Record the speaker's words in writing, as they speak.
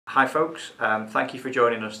Hi folks, thank you for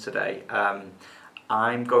joining us today.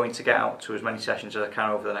 I'm going to get out to as many sessions as I can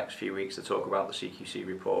over the next few weeks to talk about the CQC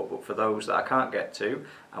report, but for those that I can't get to,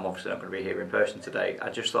 I'm obviously not going to be here in person today. I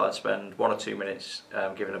just thought I'd spend 1 or 2 minutes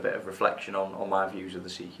giving a bit of reflection on my views of the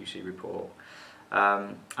CQC report.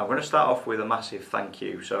 I'm going to start off with a massive thank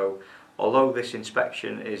you. So although this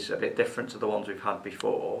inspection is a bit different to the ones we've had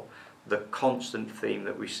before, the constant theme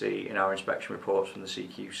that we see in our inspection reports from the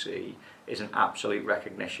CQC is an absolute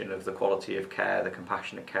recognition of the quality of care, the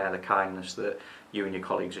compassionate care, the kindness that you and your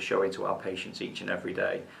colleagues are showing to our patients each and every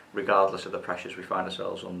day, regardless of the pressures we find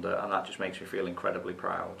ourselves under, and that just makes me feel incredibly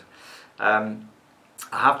proud. I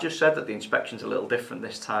have just said that the inspection's a little different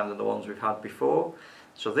this time than the ones we've had before.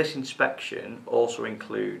 So this inspection also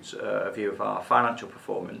includes a view of our financial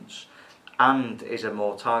performance and is a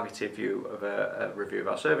more targeted view of a review of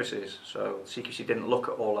our services. So CQC didn't look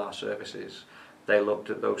at all our services, they looked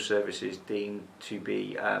at those services deemed to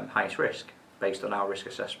be highest risk based on our risk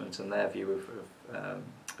assessment and their view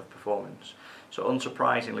of performance. So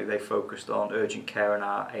unsurprisingly they focused on urgent care and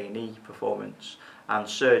our A&E performance and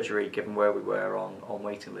surgery given where we were on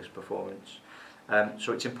waiting list performance.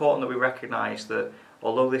 So it's important that we recognise that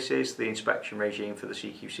although this is the inspection regime for the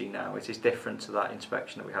CQC now, it is different to that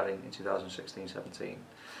inspection that we had in 2016-17.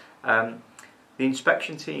 The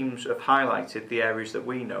inspection teams have highlighted the areas that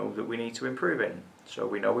we know that we need to improve in. So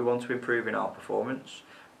we know we want to improve in our performance.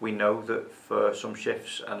 We know that for some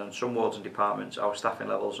shifts and on some wards and departments our staffing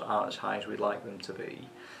levels aren't as high as we'd like them to be.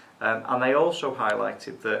 And they also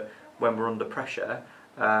highlighted that when we're under pressure,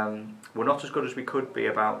 we're not as good as we could be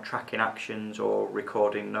about tracking actions or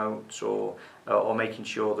recording notes or making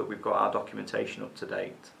sure that we've got our documentation up to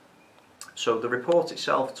date. So the report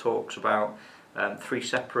itself talks about 3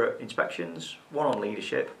 separate inspections, one on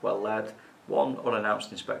leadership, well led, one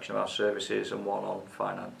unannounced inspection of our services and one on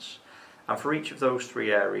finance. And for each of those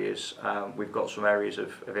 3 areas we've got some areas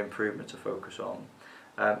of improvement to focus on.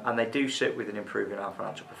 And they do sit within improving our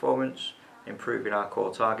financial performance, improving our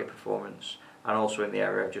core target performance, and also in the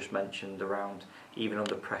area I've just mentioned around even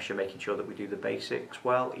under pressure making sure that we do the basics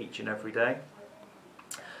well each and every day.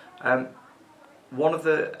 One of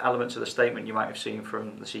the elements of the statement you might have seen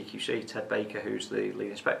from the CQC, Ted Baker, who's the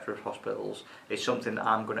lead inspector of hospitals, is something that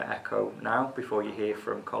I'm going to echo now before you hear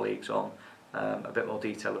from colleagues on a bit more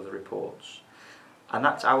detail of the reports. And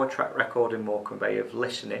that's our track record in Morecambe Bay of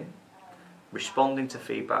listening, responding to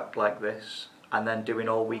feedback like this, and then doing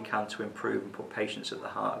all we can to improve and put patients at the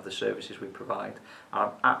heart of the services we provide. And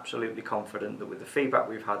I'm absolutely confident that with the feedback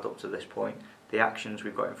we've had up to this point, the actions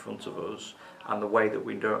we've got in front of us, and the way that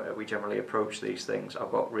we generally approach these things,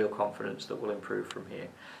 I've got real confidence that we'll improve from here.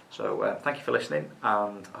 So thank you for listening,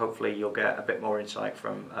 and hopefully you'll get a bit more insight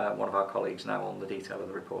from one of our colleagues now on the detail of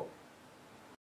the report.